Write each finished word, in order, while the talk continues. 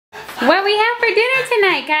What we have for dinner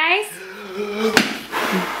tonight, guys?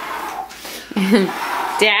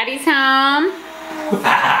 Daddy's home.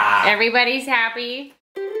 Everybody's happy.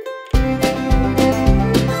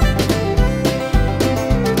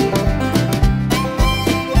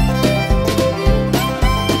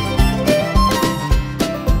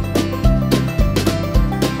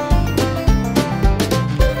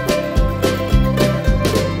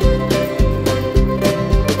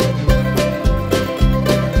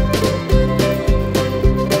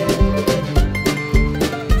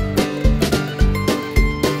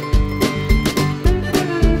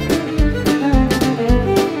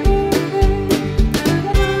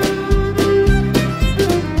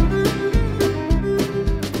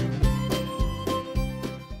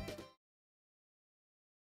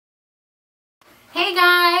 Hey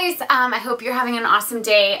guys, I hope you're having an awesome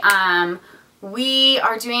day. We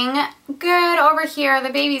are doing good over here.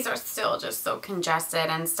 The babies are still just so congested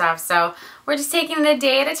and stuff, so we're just taking it a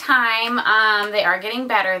day at a time. They are getting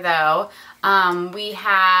better though. We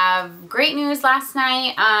have great news last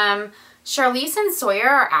night. Charlize and Sawyer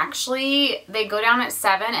are actually, they go down at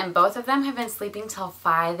 7 and both of them have been sleeping till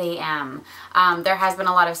 5 a.m. There has been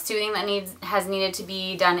a lot of soothing that has needed to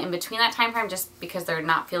be done in between that time frame just because they're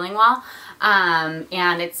not feeling well. And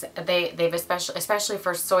they've especially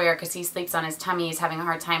for Sawyer, because he sleeps on his tummy, he's having a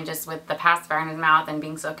hard time just with the pacifier in his mouth and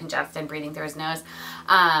being so congested, breathing through his nose.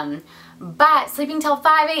 But sleeping till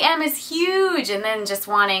 5 a.m. is huge, and then just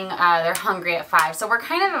wanting, they're hungry at 5. So we're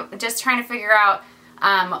kind of just trying to figure out,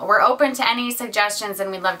 we're open to any suggestions, and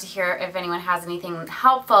we'd love to hear if anyone has anything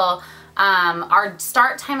helpful. Our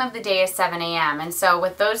start time of the day is 7 a.m. and so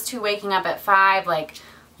with those two waking up at 5, like,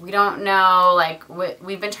 we don't know, like,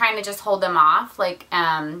 we've been trying to just hold them off, like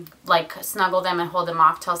snuggle them and hold them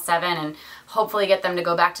off till 7 and hopefully get them to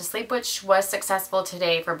go back to sleep, which was successful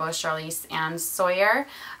today for both Charlize and Sawyer,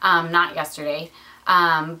 not yesterday.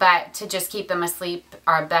 But to just keep them asleep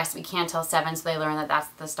our best we can till 7 so they learn that that's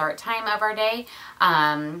the start time of our day.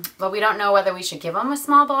 But we don't know whether we should give them a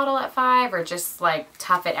small bottle at 5 or just like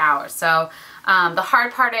tough it out. So the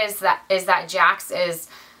hard part is that Jax is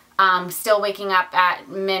still waking up at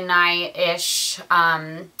midnight-ish,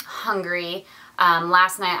 hungry.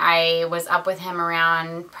 Last night I was up with him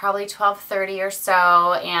around probably 12:30 or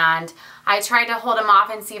so, and I tried to hold him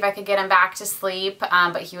off and see if I could get him back to sleep,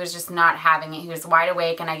 but he was just not having it. He was wide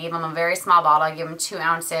awake, and I gave him a very small bottle. I gave him 2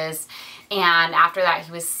 ounces, and after that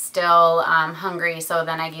he was still hungry, so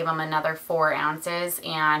then I gave him another 4 ounces,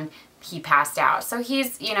 and he passed out. So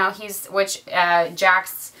he's, you know,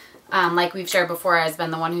 Jax, like we've shared before, has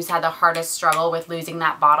been the one who's had the hardest struggle with losing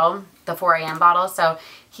that bottle, the 4 a.m. bottle. So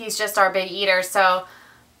he's just our big eater. So,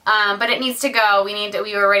 but it needs to go.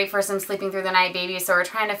 We were ready for some sleeping through the night babies. So we're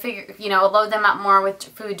trying to figure, you know, load them up more with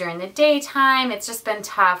food during the daytime. It's just been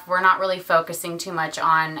tough. We're not really focusing too much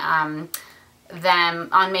on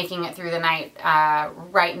making it through the night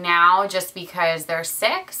right now, just because they're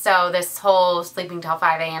sick. So this whole sleeping till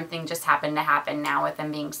 5 a.m. thing just happened to happen now with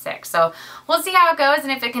them being sick. So we'll see how it goes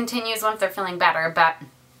and if it continues once they're feeling better, but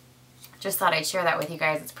just thought I'd share that with you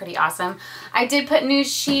guys. It's pretty awesome. I did put new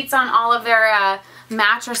sheets on all of their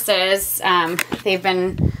mattresses. I've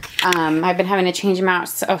been having to change them out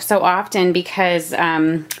so often because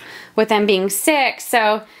with them being sick.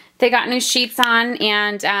 So they got new sheets on,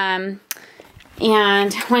 and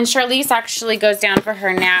when Charlize actually goes down for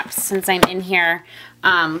her naps, since I'm in here,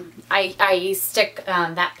 I stick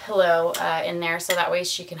that pillow in there so that way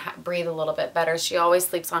she can breathe a little bit better. She always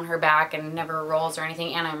sleeps on her back and never rolls or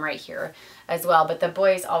anything, and I'm right here as well. But the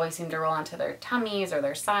boys always seem to roll onto their tummies or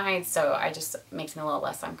their sides, so it just makes me a little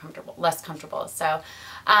less comfortable. So,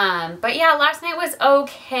 but yeah, last night was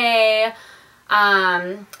okay.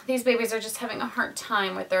 These babies are just having a hard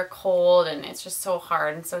time with their cold, and it's just so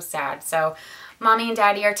hard and so sad. So Mommy and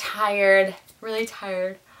Daddy are tired, really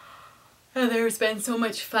tired. Oh, there's been so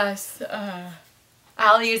much fuss.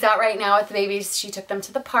 Allie's out right now with the babies. She took them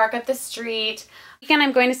to the park up the street. Weekend,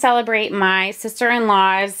 I'm going to celebrate my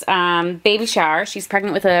sister-in-law's baby shower. She's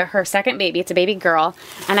pregnant with her second baby. It's a baby girl.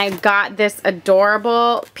 And I got this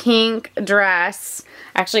adorable pink dress.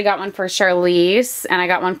 I actually got one for Charlize, and I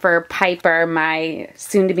got one for Piper, my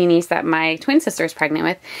soon-to-be niece that my twin sister is pregnant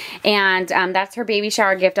with. And that's her baby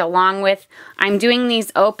shower gift, along with, I'm doing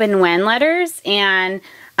these open when letters, and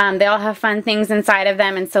they all have fun things inside of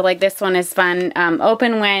them, and so like this one is fun.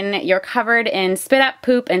 Open when you're covered in spit up,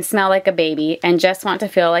 poop, and smell like a baby and just want to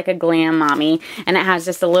feel like a glam mommy. And it has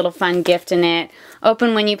just a little fun gift in it.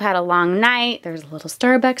 Open when you've had a long night. There's a little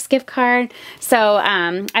Starbucks gift card. So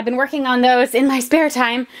I've been working on those in my spare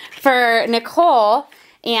time for Nicole.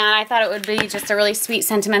 and I thought it would be just a really sweet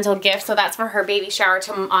sentimental gift. So that's for her baby shower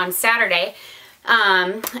on Saturday.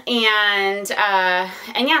 And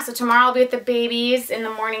yeah, so tomorrow I'll be with the babies in the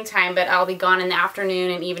morning time, but I'll be gone in the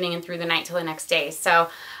afternoon and evening and through the night till the next day. So,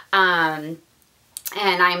 and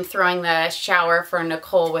I'm throwing the shower for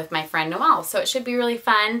Nicole with my friend Noelle, so it should be really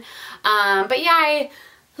fun. But yeah, I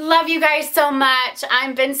love you guys so much.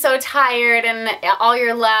 I've been so tired, and all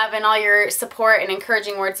your love and all your support and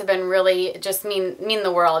encouraging words have been really just mean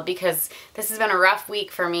the world, because this has been a rough week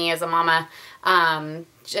for me as a mama.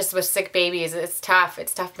 Just with sick babies, it's tough.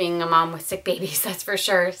 It's tough being a mom with sick babies, that's for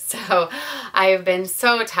sure. So I've been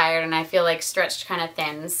so tired, and I feel like stretched kind of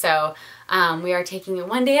thin. So we are taking it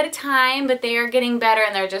one day at a time, but they are getting better,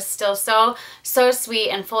 and they're just still so sweet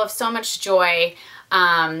and full of so much joy,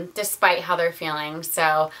 despite how they're feeling.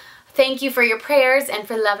 So thank you for your prayers and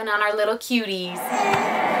for loving on our little cuties.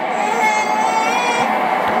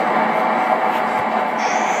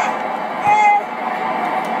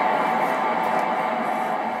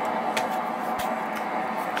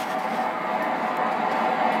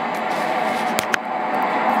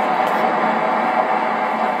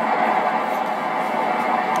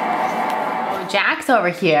 Jack's over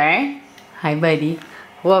here. Hi, buddy.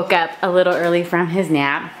 Woke up a little early from his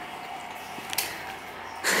nap.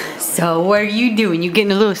 So what are you doing? You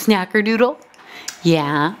getting a little snacker doodle?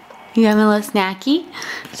 Yeah. You having a little snacky?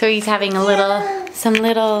 So he's having some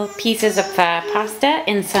little pieces of pasta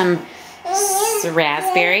and some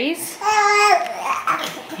raspberries.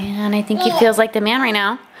 And I think he feels like the man right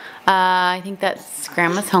now. I think that's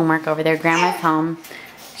Grandma's homework over there. Grandma's home.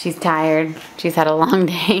 She's tired. She's had a long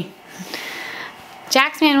day.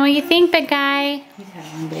 Jacksman, what do you think, big guy? He's had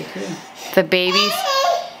a long day too. The babies,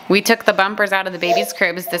 we took the bumpers out of the babies'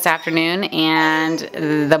 cribs this afternoon, and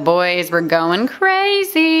the boys were going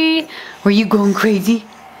crazy. Were you going crazy?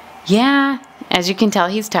 Yeah. As you can tell,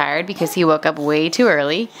 he's tired because he woke up way too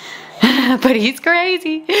early. But he's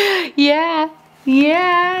crazy. Yeah.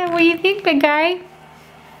 Yeah. What do you think, big guy?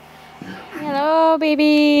 Hello,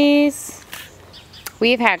 babies.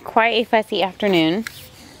 We've had quite a fussy afternoon.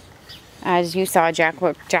 As you saw, Jax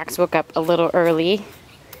woke up a little early,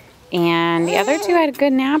 and the other two had a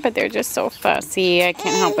good nap, but they're just so fussy. I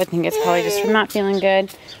can't help but think it's probably just from not feeling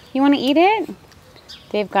good. You want to eat it?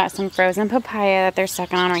 They've got some frozen papaya that they're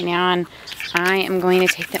sucking on right now, and I am going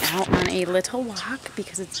to take them out on a little walk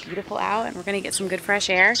because it's beautiful out, and we're going to get some good fresh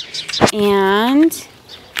air. And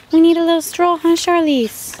we need a little stroll, huh,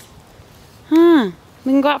 Charlize? Huh?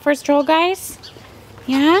 We can go out for a stroll, guys?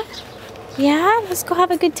 Yeah? Yeah, let's go have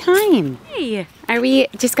a good time. Hey, we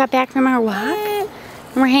just got back from our walk and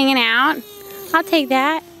we're hanging out. I'll take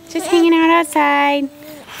that. Just hanging out outside.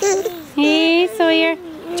 Hey, Sawyer.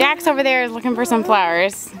 Jack's over there is looking for some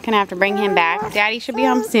flowers. Gonna have to bring him back. Daddy should be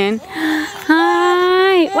home soon.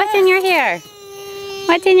 Hi. What's in your hair?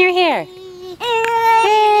 What's in your hair?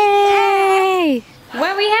 Hey.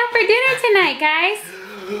 What we have for dinner tonight, guys?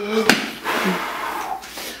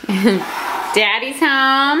 Daddy's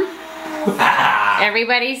home.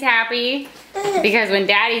 Everybody's happy because when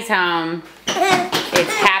Daddy's home,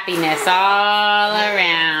 it's happiness all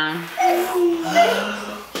around.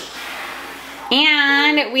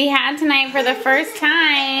 And we had tonight for the first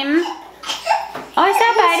time. Oh, what's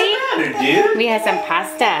up, buddy? What's the matter, dude? We had some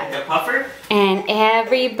pasta. You got puffer? And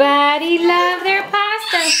everybody loved their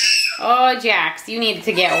pasta. Oh, Jax, you need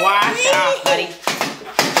to get washed off, buddy.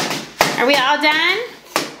 Are we all done?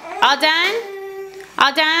 All done?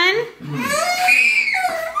 All done?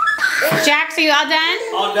 Jax, are you all done?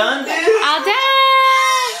 All done, dude? All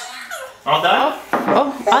done! All done?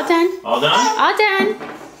 Oh, all done. All done? All done.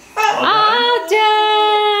 All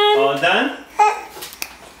done? All All done?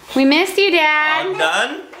 We missed you, Dad. All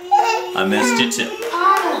done? I missed you too.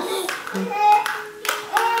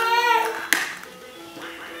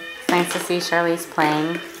 It's nice to see Charlize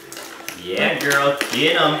playing. Yeah, girl.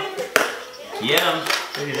 Get him. Get him.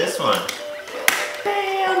 Look at this one.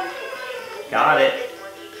 Bam. Got it.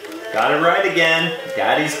 Got it right again.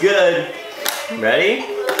 Daddy's good. Ready?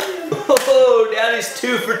 Oh, Daddy's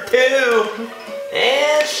 2 for 2.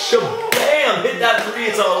 And shabam. Hit that 3.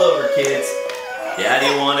 It's all over, kids.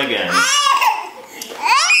 Daddy won again.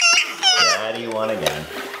 Daddy won again.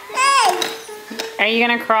 Are you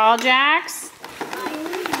gonna crawl, Jax?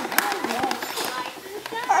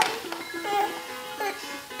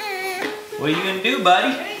 What are you gonna do, buddy?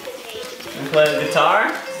 You play the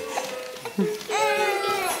guitar?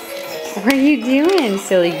 What are you doing,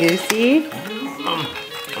 silly goosey?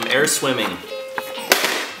 I'm air swimming.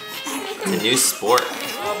 It's a new sport.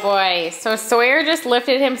 Oh boy, so Sawyer just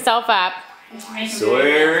lifted himself up.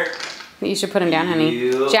 Sawyer You should put him down,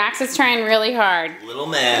 honey. Jax is trying really hard. Little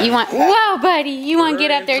man. You want, whoa, buddy. You want to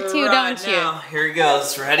get up there too, don't you? Now. Here he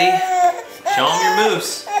goes. Ready? Show him your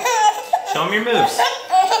moves. Show him your moves.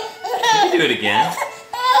 You can do it again.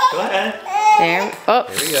 Go ahead. There. Oh,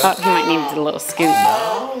 there we go. Oh, he might need a little scoop.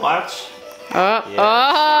 No, watch. Oh, Yes.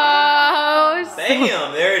 Oh.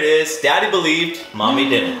 Bam, there it is. Daddy believed, Mommy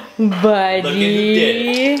didn't. Buddy. Look at who did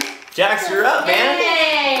it. Jax, you're up, man.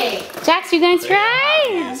 Yay. Jax, you gonna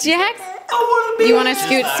try? Jax? You want to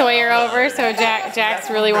scoot Sawyer over so Jax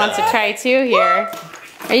really wants to try too here.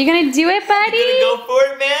 Are you gonna do it, buddy? You gonna go for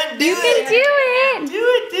it, man? You can do it. Do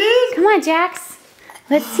it, dude. Come on, Jax.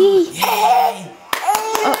 Let's see. Yay.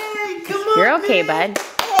 Oh, Come on, you're okay, man. bud.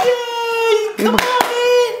 Yay. Come on,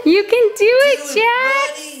 man. You can do it, Do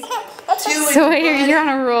Jax. Do it, Sawyer, buddy. you're on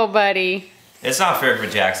a roll, buddy. It's not fair for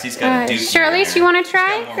Jax. He's got a duke. Charlize, you want to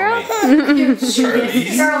try, girl? Charlize. She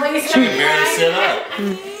can barely sit up.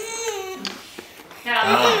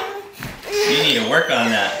 Oh. You need to work on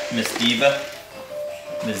that, Miss Diva.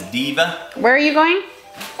 Miss Diva. Where are you going?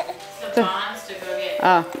 The bonds to go get.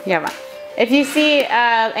 Oh, yeah. If you see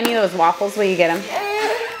any of those waffles, will you get them?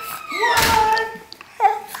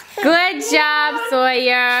 Good job,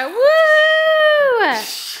 Sawyer. Woo!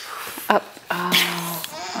 Up. Oh.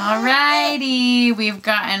 Alrighty, we've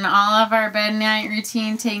gotten all of our bed night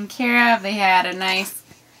routine taken care of. They had a nice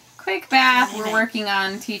quick bath. We're working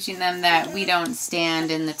on teaching them that we don't stand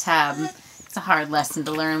in the tub. It's a hard lesson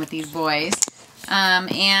to learn with these boys.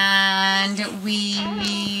 And we...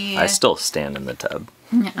 I still stand in the tub.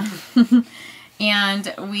 Yeah.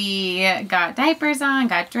 And we got diapers on,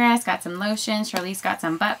 got dressed, got some lotion. Charlize got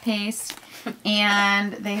some butt paste.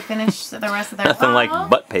 And they finished the rest of their Nothing like bottle.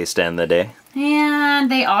 butt paste to end the day. And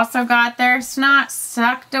they also got their snot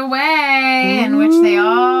sucked away, in which they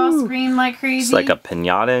all screamed like crazy. It's like a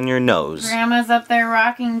piñata in your nose. Grandma's up there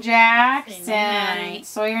rocking Jax, Good and night.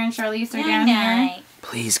 Sawyer and Charlize are Good down here. night.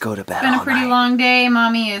 Please go to bed. It's been a all pretty night. long day.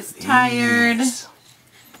 Mommy is tired. Please.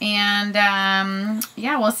 And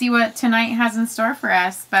yeah, we'll see what tonight has in store for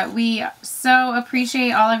us. But we so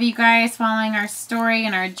appreciate all of you guys following our story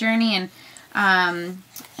and our journey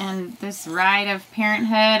and this ride of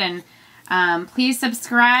parenthood. And please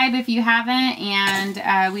subscribe if you haven't.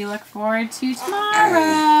 And we look forward to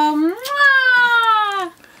tomorrow.